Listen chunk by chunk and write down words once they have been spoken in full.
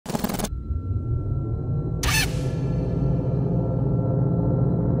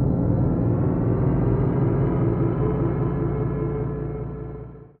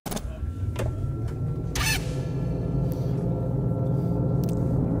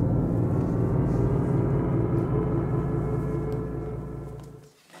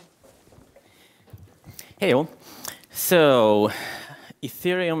Hey all. So,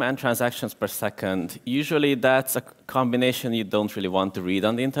 Ethereum and transactions per second. Usually that's a combination you don't really want to read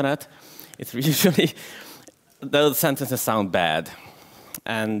on the internet. It's usually, those sentences sound bad.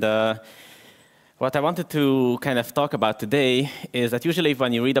 And what I wanted to kind of talk about today is that usually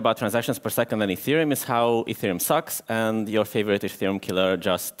when you read about transactions per second and Ethereum is how Ethereum sucks and your favorite Ethereum killer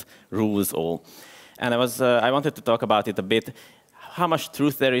just rules all. And I wanted to talk about it a bit. How much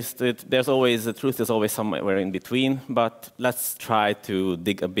truth there is to it. The truth is always somewhere in between, but let's try to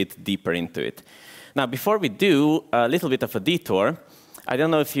dig a bit deeper into it. Now, before we do, a little bit of a detour. I don't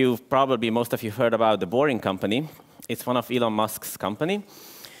know if most of you heard about the Boring Company. It's one of Elon Musk's company.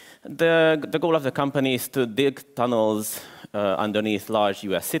 The goal of the company is to dig tunnels underneath large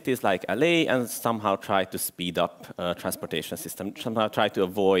US cities like LA and somehow try to speed up transportation system, somehow try to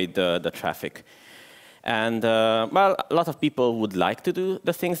avoid the traffic. And, well, a lot of people would like to do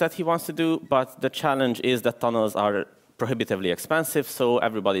the things that he wants to do, but the challenge is that tunnels are prohibitively expensive, so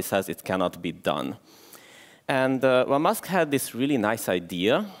everybody says it cannot be done. And, well, Musk had this really nice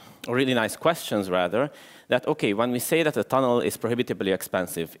idea, or really nice questions, rather, that, OK, when we say that a tunnel is prohibitively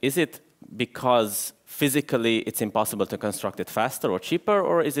expensive, is it because physically it's impossible to construct it faster or cheaper,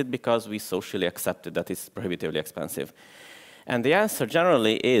 or is it because we socially accepted that it's prohibitively expensive? And the answer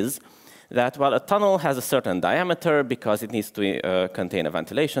generally is that, well, a tunnel has a certain diameter because it needs to contain a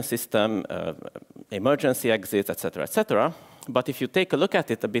ventilation system, emergency exits, et cetera, et cetera. But if you take a look at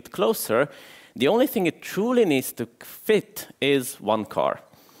it a bit closer, the only thing it truly needs to fit is one car.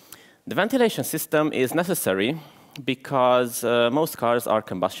 The ventilation system is necessary because most cars are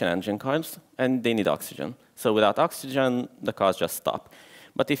combustion engine cars, and they need oxygen. So without oxygen, the cars just stop.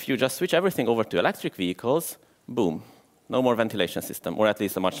 But if you just switch everything over to electric vehicles, boom. No more ventilation system, or at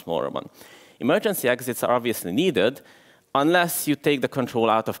least a much smaller one. Emergency exits are obviously needed unless you take the control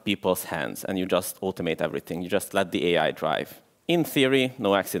out of people's hands and you just automate everything. You just let the AI drive. In theory,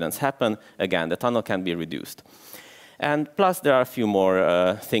 no accidents happen. Again, the tunnel can be reduced. And plus, there are a few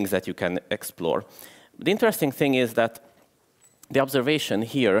more things that you can explore. The interesting thing is that the observation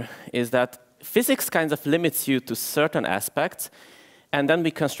here is that physics kind of limits you to certain aspects, and then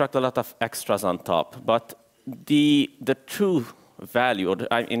we construct a lot of extras on top. But the true value,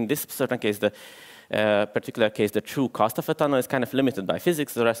 or in this certain case, the particular case, the true cost of a tunnel is kind of limited by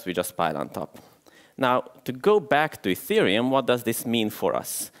physics. The rest we just pile on top. Now, to go back to Ethereum, what does this mean for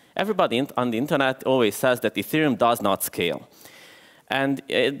us? Everybody on the internet always says that Ethereum does not scale. And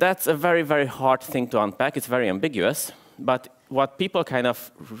that's a very, very hard thing to unpack. It's very ambiguous. But what people kind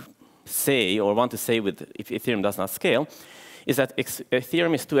of say or want to say with if Ethereum does not scale is that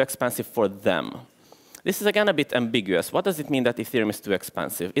Ethereum is too expensive for them. This is, again, a bit ambiguous. What does it mean that Ethereum is too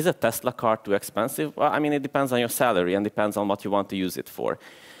expensive? Is a Tesla car too expensive? Well, I mean, it depends on your salary and depends on what you want to use it for.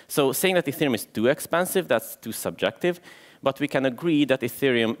 So saying that Ethereum is too expensive, that's too subjective. But we can agree that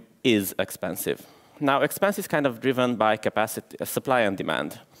Ethereum is expensive. Now, expense is kind of driven by capacity, supply and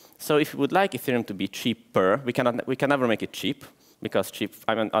demand. So if we would like Ethereum to be cheaper, we can never make it cheap, because cheap,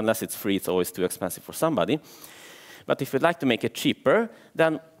 I mean, unless it's free, it's always too expensive for somebody. But if we'd like to make it cheaper,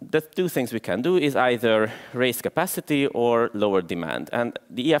 then the two things we can do is either raise capacity or lower demand. And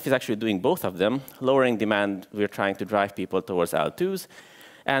the EF is actually doing both of them. Lowering demand, we're trying to drive people towards L2s.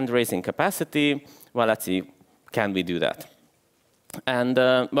 And raising capacity, well, let's see, can we do that? And,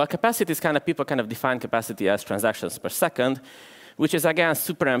 well, capacity is people kind of define capacity as transactions per second, which is, again,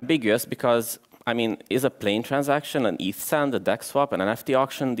 super ambiguous because, I mean, is a plain transaction, an ETH send, a DEX swap, an NFT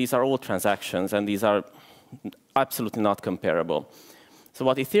auction, these are all transactions, and these are absolutely not comparable. So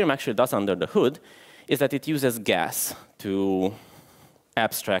what Ethereum actually does under the hood is that it uses gas to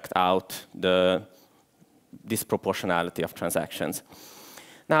abstract out the disproportionality of transactions.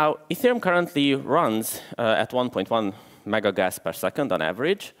 Now, Ethereum currently runs at 1.1 megagas per second on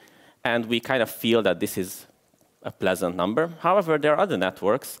average, and we kind of feel that this is a pleasant number. However, there are other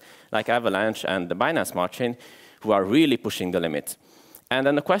networks, like Avalanche and the Binance Smart Chain, who are really pushing the limits. And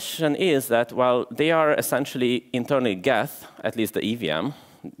then the question is that, well, they are essentially internally Geth, at least the EVM.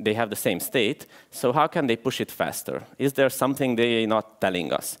 They have the same state. So how can they push it faster? Is there something they're not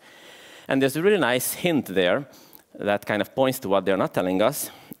telling us? And there's a really nice hint there that kind of points to what they're not telling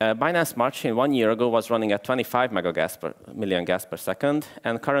us. Binance Smart Chain 1 year ago was running at 25 million gas per second,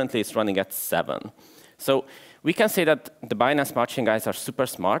 and currently it's running at 7. So we can say that the Binance Smart Chain guys are super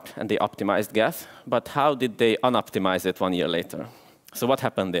smart, and they optimized gas, but how did they unoptimize it 1 year later? So what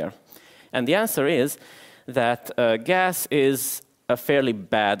happened there? And the answer is that gas is a fairly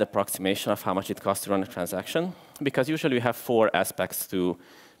bad approximation of how much it costs to run a transaction, because usually you have 4 aspects to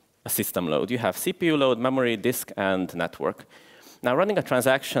a system load. You have CPU load, memory, disk, and network. Now, running a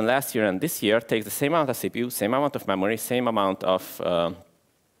transaction last year and this year takes the same amount of CPU, same amount of memory, same amount of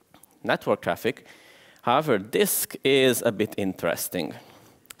network traffic. However, disk is a bit interesting.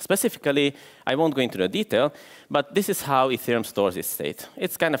 Specifically, I won't go into the detail, but this is how Ethereum stores its state.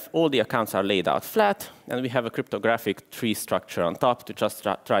 It's kind of all the accounts are laid out flat, and we have a cryptographic tree structure on top to just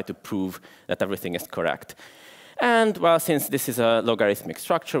try to prove that everything is correct. And well, since this is a logarithmic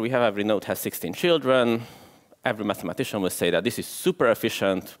structure, we have every node has 16 children. Every mathematician will say that this is super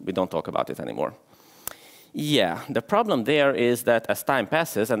efficient. We don't talk about it anymore. Yeah, the problem there is that as time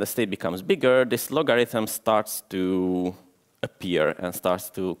passes and the state becomes bigger, this logarithm starts to appear and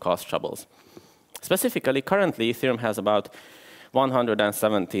starts to cause troubles. Specifically, currently, Ethereum has about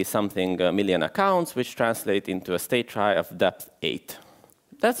 170-something million accounts, which translate into a state trie of depth 8.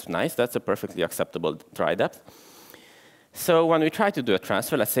 That's nice. That's a perfectly acceptable trie depth. So when we try to do a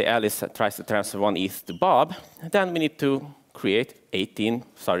transfer, let's say Alice tries to transfer 1 ETH to Bob, then we need to create 15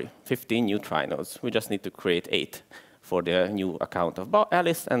 new trie nodes. We just need to create 8 for the new account of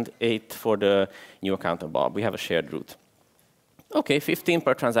Alice and 8 for the new account of Bob. We have a shared root. OK, 15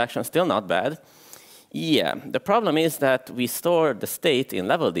 per transaction, still not bad. Yeah, the problem is that we store the state in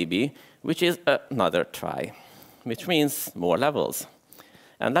level DB, which is another trie, which means more levels.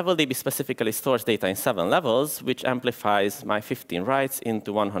 And level DB specifically stores data in 7 levels, which amplifies my 15 writes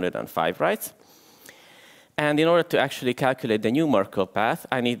into 105 writes. And in order to actually calculate the new Merkle path,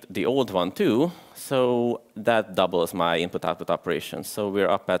 I need the old one too. So that doubles my input-output operations. So we're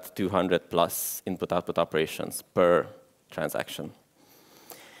up at 200 plus input-output operations per transaction.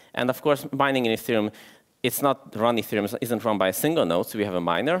 And of course, mining in Ethereum, it's not run Ethereum isn't run by a single node, so we have a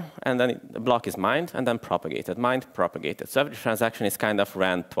miner, and then the block is mined, and then propagated, mined, propagated. So every transaction is kind of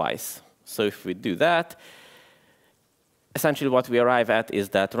ran twice. So if we do that, essentially what we arrive at is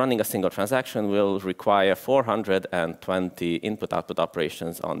that running a single transaction will require 420 input-output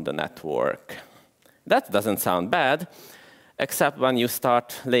operations on the network. That doesn't sound bad, except when you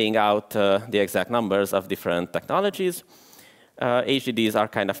start laying out the exact numbers of different technologies. HDDs are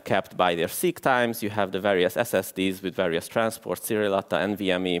kind of capped by their seek times. You have the various SSDs with various transports, serial data,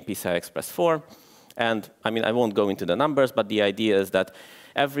 NVMe, PCI Express 4. And I mean, I won't go into the numbers, but the idea is that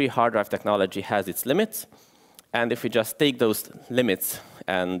every hard drive technology has its limits. And if we just take those limits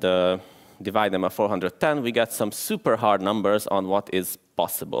and divide them by 410, we get some super hard numbers on what is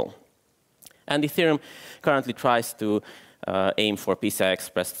possible. And Ethereum currently tries to aim for PCI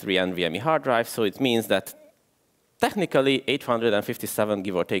Express 3 NVMe hard drive, so it means that technically 857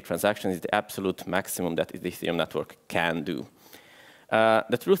 give or take transactions is the absolute maximum that the Ethereum network can do.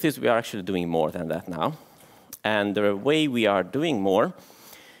 The truth is we are actually doing more than that now. And the way we are doing more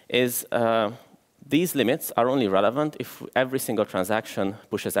is these limits are only relevant if every single transaction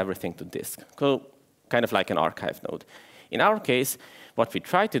pushes everything to disk, so kind of like an archive node. In our case, what we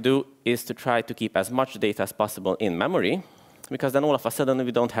try to do is to try to keep as much data as possible in memory, because then all of a sudden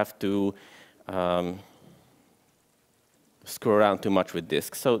we don't have to screw around too much with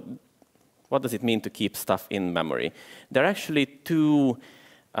disk. So what does it mean to keep stuff in memory? There are actually two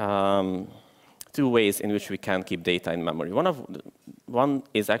ways in which we can keep data in memory. One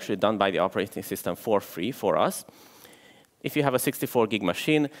is actually done by the operating system for free for us. If you have a 64 gig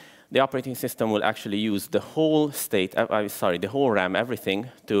machine, the operating system will actually use the whole state, the whole RAM, everything,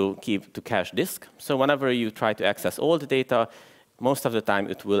 to cache disk. So whenever you try to access all the data, most of the time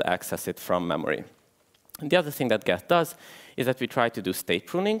it will access it from memory. And the other thing that Geth does is that we try to do state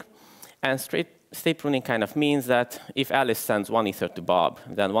pruning. And state pruning kind of means that if Alice sends 1 ether to Bob,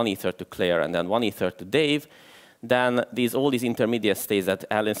 then 1 ether to Claire, and then 1 ether to Dave, then all these intermediate states that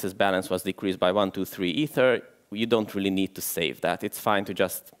Alice's balance was decreased by 1, 2, 3 ether, you don't really need to save that. It's fine to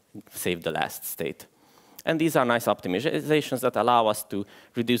just save the last state. And these are nice optimizations that allow us to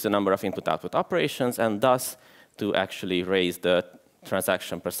reduce the number of input-output operations and thus to actually raise the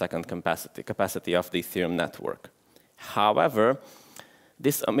transaction per second capacity of the Ethereum network. However,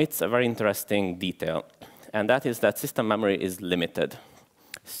 this omits a very interesting detail, and that is that system memory is limited.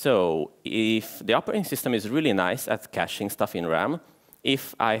 So if the operating system is really nice at caching stuff in RAM,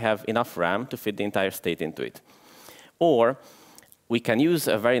 if I have enough RAM to fit the entire state into it. Or we can use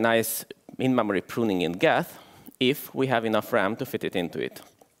a very nice in-memory pruning in Geth if we have enough RAM to fit it into it.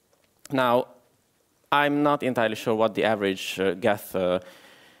 Now, I'm not entirely sure what the average Geth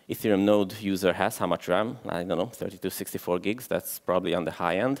Ethereum node user has, how much RAM. I don't know, 32, 64 gigs. That's probably on the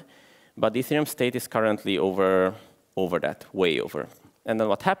high end. But the Ethereum state is currently over that, way over. And then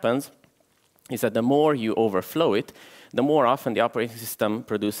what happens is that the more you overflow it, the more often the operating system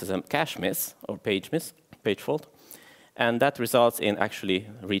produces a cache miss, or page fault. And that results in actually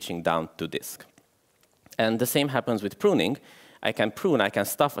reaching down to disk. And the same happens with pruning. I can prune, I can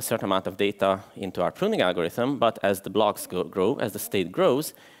stuff a certain amount of data into our pruning algorithm, but as the blocks grow, as the state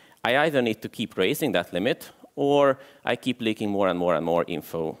grows, I either need to keep raising that limit, or I keep leaking more and more and more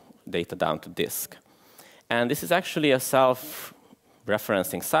info data down to disk. And this is actually a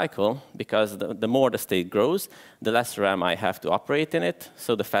self-referencing cycle, because the more the state grows, the less RAM I have to operate in it.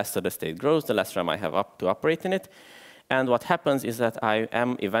 So the faster the state grows, the less RAM I have to operate in it. And what happens is that I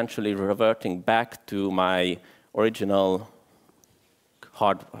am eventually reverting back to my original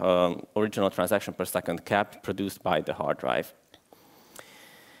original transaction per second cap produced by the hard drive.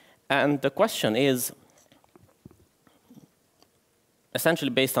 And the question is, essentially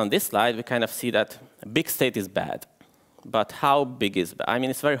based on this slide, we kind of see that big state is bad. But how big is bad? I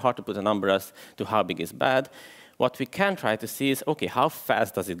mean, it's very hard to put a number as to how big is bad. What we can try to see is, OK, how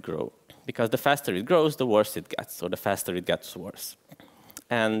fast does it grow? Because the faster it grows, the worse it gets, or the faster it gets worse.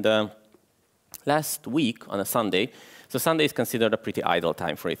 And last week on a Sunday, so Sunday is considered a pretty idle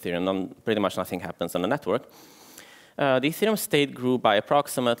time for Ethereum. Pretty much nothing happens on the network. The Ethereum state grew by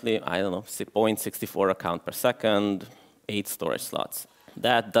approximately, I don't know, 0.64 account per second, 8 storage slots.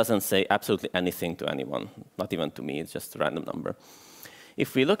 That doesn't say absolutely anything to anyone, not even to me. It's just a random number.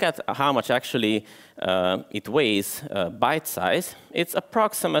 If we look at how much actually it weighs byte size, it's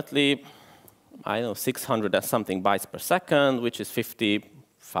approximately, I don't know, 600 and something bytes per second, which is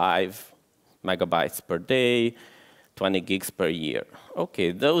 55 megabytes per day, 20 gigs per year.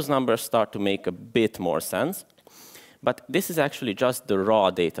 OK, those numbers start to make a bit more sense. But this is actually just the raw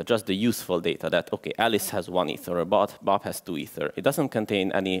data, just the useful data that, OK, Alice has 1 ether, or Bob has 2 ether. It doesn't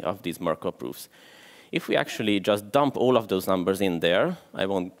contain any of these Merkle proofs. If we actually just dump all of those numbers in there, I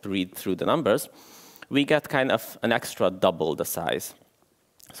won't read through the numbers, we get kind of an extra double the size.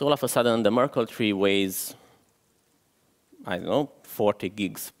 So all of a sudden, the Merkle tree weighs, I don't know, 40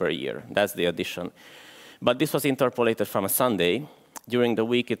 gigs per year. That's the addition. But this was interpolated from a Sunday. During the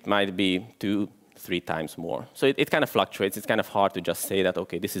week, it might be 2, 3 times more. So it kind of fluctuates. It's kind of hard to just say that,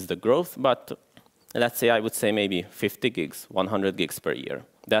 OK, this is the growth. But let's say I would say maybe 50 gigs, 100 gigs per year.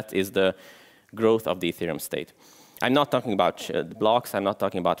 That is the growth of the Ethereum state. I'm not talking about blocks. I'm not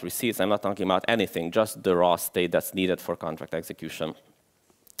talking about receipts. I'm not talking about anything, just the raw state that's needed for contract execution.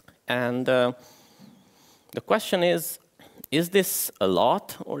 And the question is this a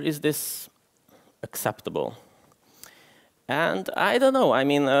lot, or is this acceptable? And I don't know. I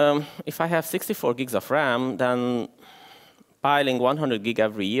mean, if I have 64 gigs of RAM, then piling 100 gig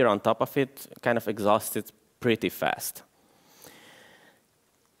every year on top of it kind of exhausts it pretty fast.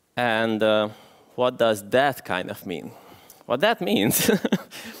 And what does that kind of mean? What that means,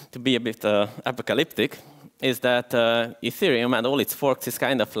 to be a bit apocalyptic, is that Ethereum and all its forks is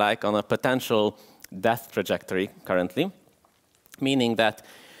kind of like on a potential death trajectory currently, meaning that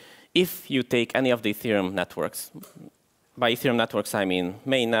if you take any of the Ethereum networks, by Ethereum networks I mean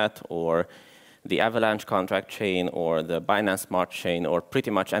mainnet or the Avalanche contract chain or the Binance Smart Chain or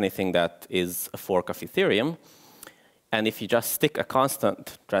pretty much anything that is a fork of Ethereum, and if you just stick a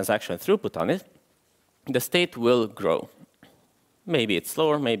constant transaction throughput on it, the state will grow. Maybe it's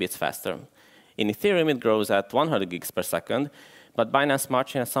slower, maybe it's faster. In Ethereum, it grows at 100 gigs per second, but Binance Smart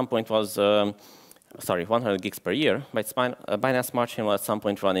Chain at some point was, 100 gigs per year, but Binance Smart Chain was at some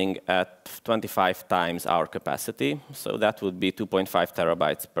point running at 25 times our capacity, so that would be 2.5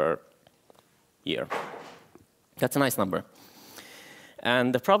 terabytes per year. That's a nice number.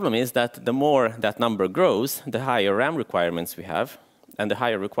 And the problem is that the more that number grows, the higher RAM requirements we have, and the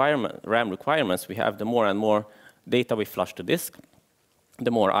higher RAM requirements we have, the more and more data we flush to disk,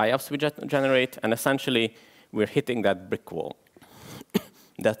 the more IOPS we generate, and essentially we're hitting that brick wall.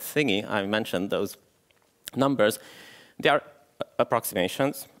 That thingy, I mentioned those numbers, they are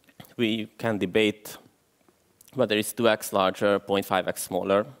approximations. We can debate whether it's 2x larger, 0.5x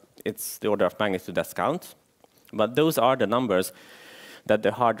smaller. It's the order of magnitude that counts. But those are the numbers that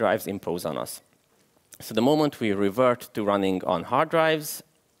the hard drives impose on us. So the moment we revert to running on hard drives,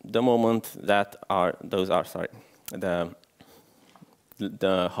 the moment that those are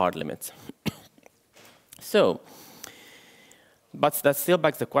the hard limits. So, but that still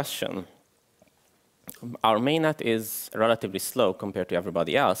begs the question. Our mainnet is relatively slow compared to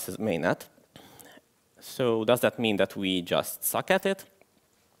everybody else's mainnet. So does that mean that we just suck at it?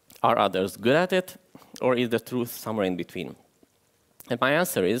 Are others good at it? Or is the truth somewhere in between? And my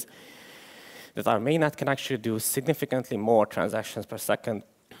answer is that our mainnet can actually do significantly more transactions per second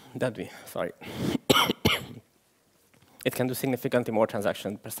than we, it can do significantly more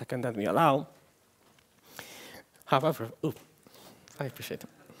transactions per second than we allow. However, I appreciate it.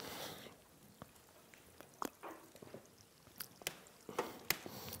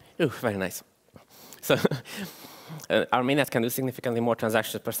 Very nice. So our mainnet can do significantly more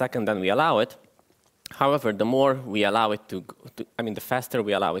transactions per second than we allow it. However, the more we allow it the faster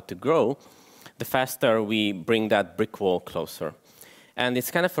we allow it to grow, the faster we bring that brick wall closer. And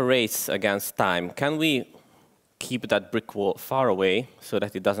it's kind of a race against time. Can we keep that brick wall far away so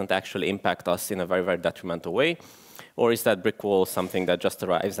that it doesn't actually impact us in a very, very detrimental way? Or is that brick wall something that just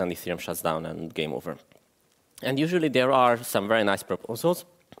arrives and Ethereum shuts down and game over? And usually there are some very nice proposals.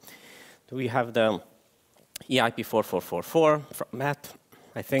 We have the EIP 4444 from Matt,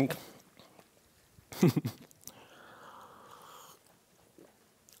 I think.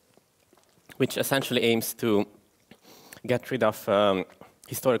 Which essentially aims to get rid of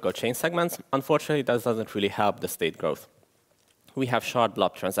historical chain segments. Unfortunately, that doesn't really help the state growth. We have shard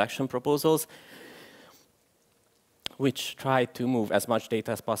blob transaction proposals, which try to move as much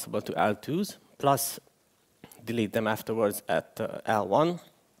data as possible to L2s, plus delete them afterwards at L1.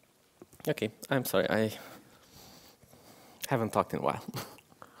 OK, I'm sorry, I haven't talked in a while.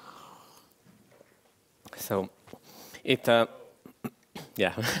 So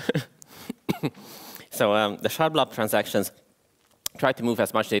yeah. So the shard blob transactions try to move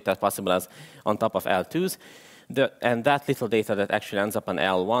as much data as possible as on top of L2s. And that little data that actually ends up on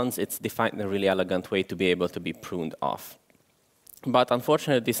L1s, it's defined in a really elegant way to be able to be pruned off. But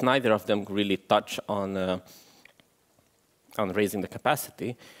unfortunately, neither of them really touch on raising the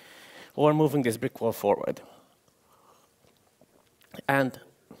capacity or moving this brick wall forward. And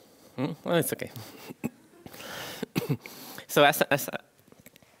well, it's OK. So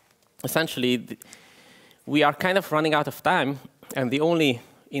essentially, we are kind of running out of time, and the only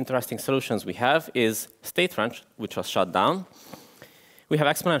interesting solutions we have is state range, which was shut down. We have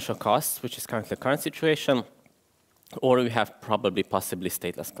exponential costs, which is currently the current situation, or we have probably possibly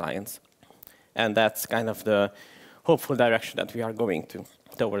stateless clients. And that's kind of the hopeful direction that we are going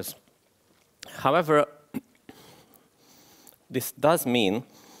towards. However, this does mean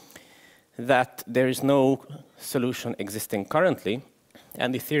that there is no solution existing currently,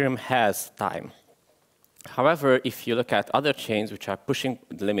 and Ethereum has time. However, if you look at other chains which are pushing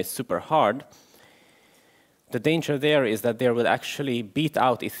the limits super hard, the danger there is that they will actually beat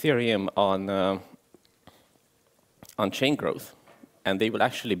out Ethereum on chain growth, and they will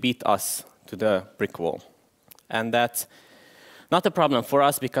actually beat us to the brick wall. And that's not a problem for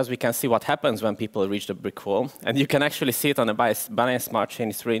us because we can see what happens when people reach the brick wall. And you can actually see it on a Binance Smart Chain.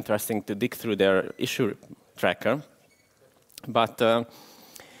 It's really interesting to dig through their issue tracker. But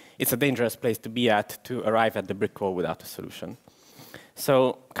it's a dangerous place to be at to arrive at the brick wall without a solution.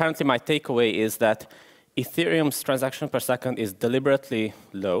 So currently, my takeaway is that Ethereum's transaction per second is deliberately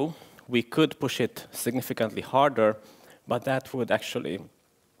low. We could push it significantly harder, but that would actually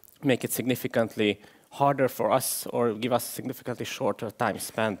make it significantly harder for us or give us a significantly shorter time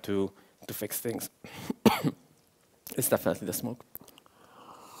span to fix things. It's definitely the smoke.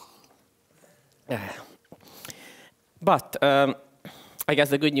 But I guess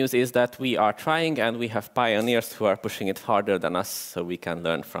the good news is that we are trying, and we have pioneers who are pushing it harder than us, so we can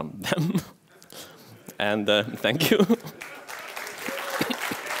learn from them. And thank you.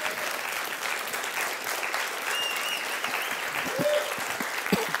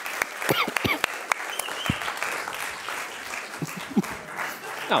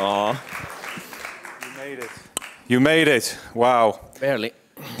 Aww. You made it. You made it. Wow. Barely.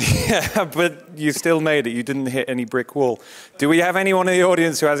 Yeah, but you still made it. You didn't hit any brick wall. Do we have anyone in the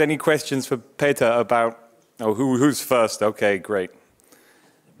audience who has any questions for Péter about... Oh, who's first? OK, great.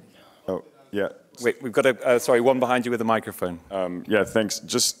 Oh, yeah. Wait, we've got a... sorry, one behind you with a microphone. Yeah, thanks.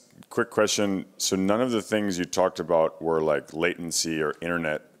 Just quick question. So none of the things you talked about were like latency or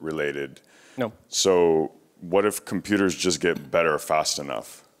internet related. No. So what if computers just get better fast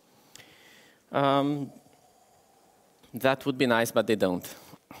enough? That would be nice, but they don't.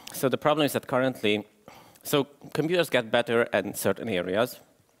 So the problem is that currently, so computers get better in certain areas,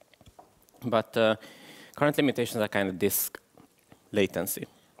 but current limitations are kind of disk latency.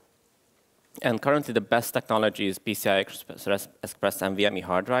 And currently the best technology is PCI Express NVMe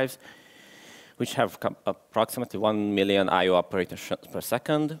hard drives, which have approximately 1 million I/O operations per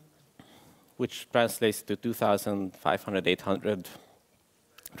second, which translates to 2,500, 800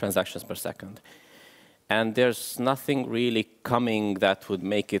 transactions per second. And there's nothing really coming that would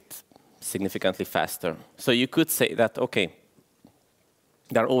make it significantly faster. So you could say that, OK,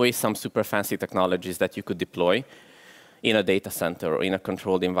 there are always some super fancy technologies that you could deploy in a data center or in a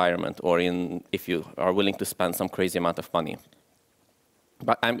controlled environment, or if you are willing to spend some crazy amount of money.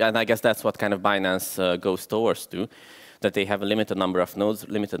 And I guess that's what kind of Binance goes towards too, that they have a limited number of nodes,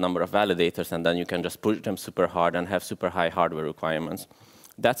 limited number of validators, and then you can just push them super hard and have super high hardware requirements.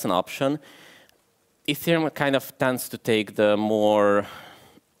 That's an option. Ethereum kind of tends to take the more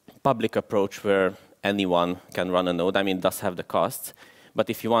public approach where anyone can run a node. I mean, it does have the costs. But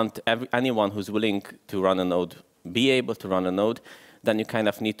if you want anyone who's willing to run a node be able to run a node, then you kind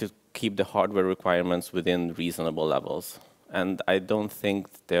of need to keep the hardware requirements within reasonable levels. And I don't think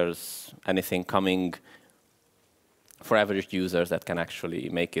there's anything coming for average users that can actually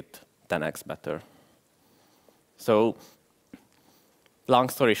make it 10x better. So long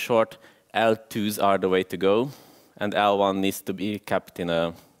story short, L2s are the way to go, and L1 needs to be kept in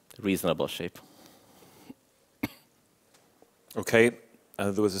a reasonable shape. Okay,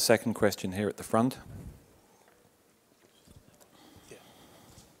 there was a second question here at the front.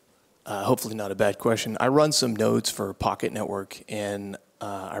 Hopefully not a bad question. I run some nodes for Pocket Network, and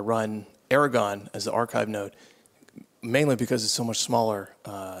I run Aragon as the archive node, mainly because it's so much smaller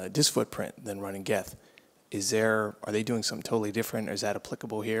disk footprint than running Geth. Are they doing something totally different? Is that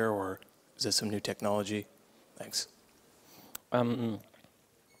applicable here, or is that some new technology? Thanks. I'm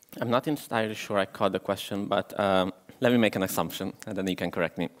not entirely sure I caught the question, but let me make an assumption, and then you can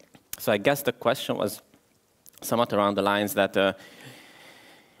correct me. So I guess the question was somewhat around the lines that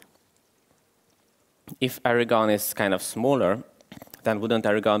if Aragon is kind of smaller, then wouldn't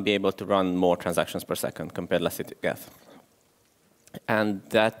Aragon be able to run more transactions per second compared, let's say, to Geth? And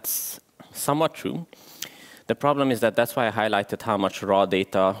that's somewhat true. The problem is that that's why I highlighted how much raw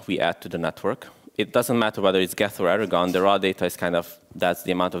data we add to the network. It doesn't matter whether it's Geth or Aragon, the raw data is kind of, that's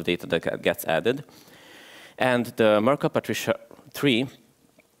the amount of data that gets added. And the Merkle-Patricia tree,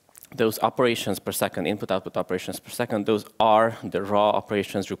 those operations per second, input-output operations per second, those are the raw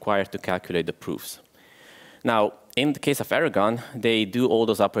operations required to calculate the proofs. Now, in the case of Aragon, they do all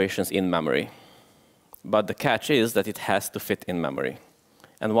those operations in memory. But the catch is that it has to fit in memory.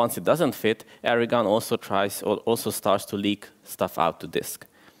 And once it doesn't fit, Aragon also starts to leak stuff out to disk.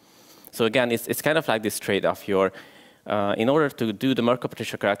 So again, it's kind of like this trade-off. In order to do the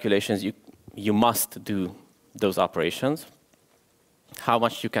Merkle-Patricia calculations, you must do those operations. How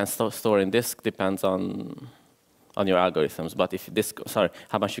much you can store in disk depends on your algorithms. But if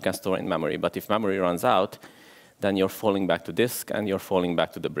how much you can store in memory. But if memory runs out, then you're falling back to disk and you're falling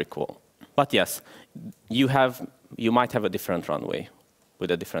back to the brick wall. But yes, you might have a different runway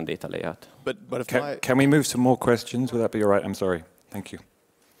with a different data layout. But if can we move to more questions? Would that be all right? I'm sorry. Thank you.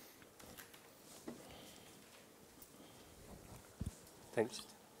 Thanks.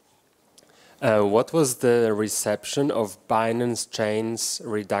 What was the reception of Binance Chain's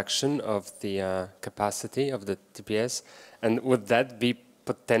reduction of the capacity of the TPS? And would that be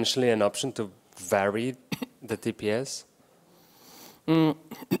potentially an option to vary the TPS?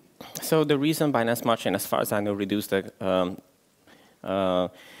 So the reason Binance Smart Chain, as far as I know, reduced the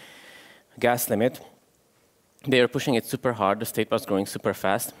gas limit, they were pushing it super hard. The state was growing super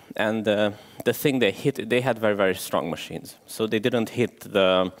fast. And the thing they had very, very strong machines. So they didn't hit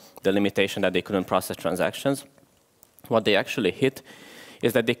the limitation that they couldn't process transactions. What they actually hit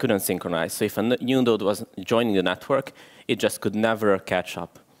is that they couldn't synchronize. So if a new node was joining the network, it just could never catch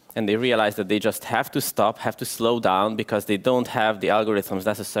up. And they realized that they just have to stop, have to slow down, because they don't have the algorithms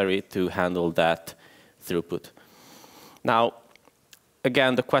necessary to handle that throughput. Now,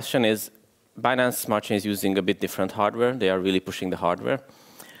 again, the question is, Binance Smart Chain is using a bit different hardware. They are really pushing the hardware.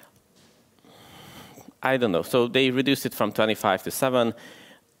 I don't know. So they reduced it from 25 to 7.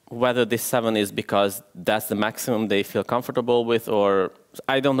 Whether this 7 is because that's the maximum they feel comfortable with, or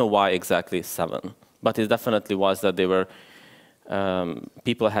I don't know why exactly 7. But it definitely was that they were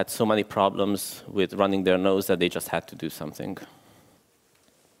people had so many problems with running their nodes that they just had to do something.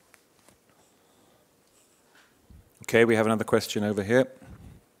 Okay, we have another question over here.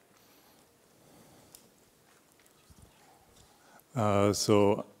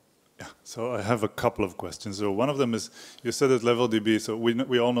 So I have a couple of questions. So one of them is, you said that LevelDB, so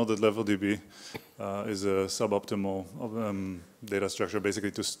we all know that LevelDB is a suboptimal data structure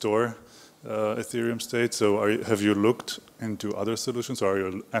basically to store Ethereum state. So have you looked into other solutions, or are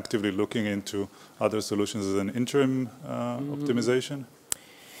you actively looking into other solutions as an interim optimization?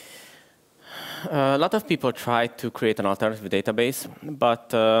 A lot of people try to create an alternative database,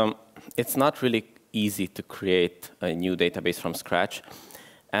 but it's not really easy to create a new database from scratch.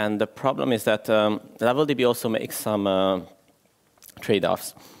 And the problem is that LevelDB also makes some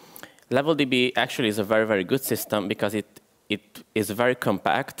trade-offs. LevelDB actually is a very, very good system because it is very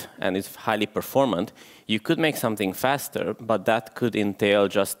compact and is highly performant. You could make something faster, but that could entail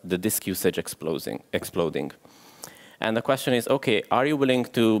just the disk usage exploding. And the question is, okay, are you willing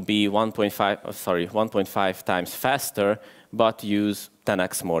to be 1.5 times faster, but use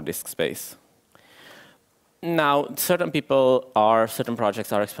 10x more disk space? Now, certain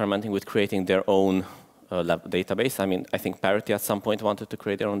projects are experimenting with creating their own database. I mean, I think Parity at some point wanted to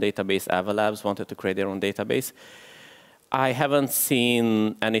create their own database. Ava Labs wanted to create their own database. I haven't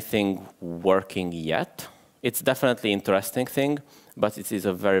seen anything working yet. It's definitely an interesting thing, but it is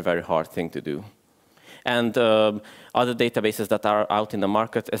a very, very hard thing to do. And other databases that are out in the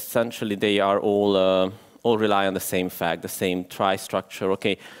market, essentially, they are all rely on the same fact, the same trie structure.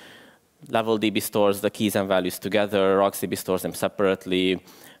 Okay, LevelDB stores the keys and values together. RocksDB stores them separately.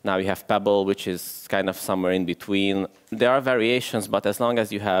 Now you have Pebble, which is kind of somewhere in between. There are variations, but as long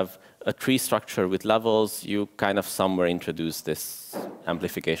as you have a tree structure with levels, you kind of somewhere introduce this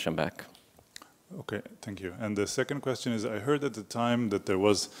amplification back. Okay, thank you. And the second question is, I heard at the time that there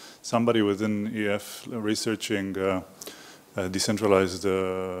was somebody within EF researching a decentralized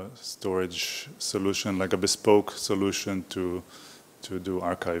storage solution, like a bespoke solution to do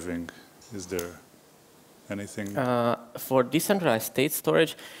archiving. Is there anything? For decentralized state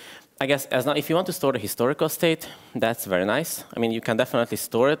storage, I guess if you want to store the historical state, that's very nice. I mean, you can definitely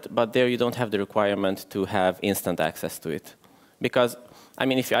store it, but there you don't have the requirement to have instant access to it. Because, I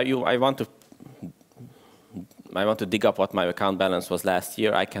mean, if I want to dig up what my account balance was last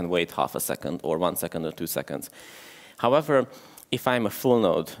year, I can wait half a second or 1 second or 2 seconds. However, if I'm a full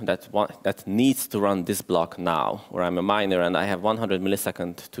node that needs to run this block now, or I'm a miner and I have 100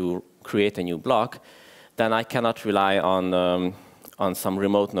 milliseconds to create a new block, then I cannot rely on some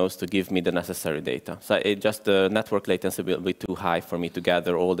remote nodes to give me the necessary data. So the network latency will be too high for me to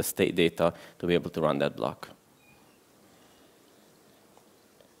gather all the state data to be able to run that block.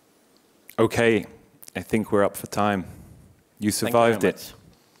 Okay, I think we're up for time. You survived it.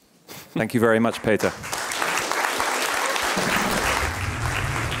 Thank you very much, Péter.